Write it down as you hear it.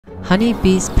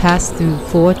Honeybees pass through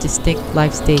 4 distinct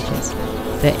life stages: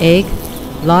 the egg,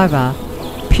 larva,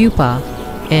 pupa,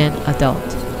 and adult.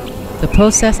 The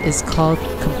process is called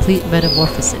complete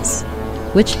metamorphosis,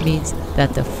 which means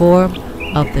that the form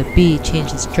of the bee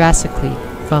changes drastically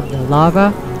from the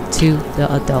larva to the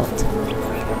adult.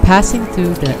 Passing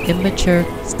through the immature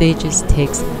stages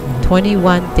takes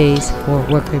 21 days for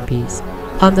worker bees.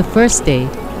 On the first day,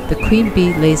 the queen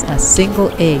bee lays a single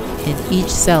egg in each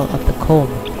cell of the comb.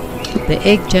 The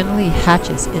egg generally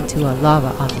hatches into a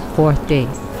larva on the 4th day.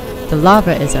 The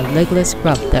larva is a legless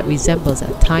grub that resembles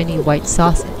a tiny white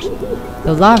sausage.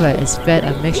 The larva is fed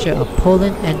a mixture of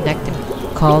pollen and nectar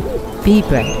called bee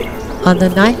bread. On the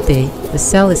 9th day, the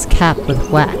cell is capped with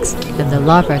wax and the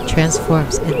larva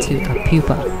transforms into a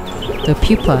pupa. The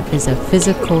pupa is a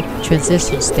physical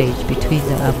transition stage between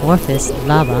the amorphous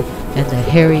larva and the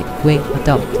hairy winged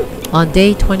adult. On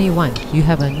day 21, you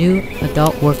have a new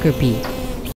adult worker bee.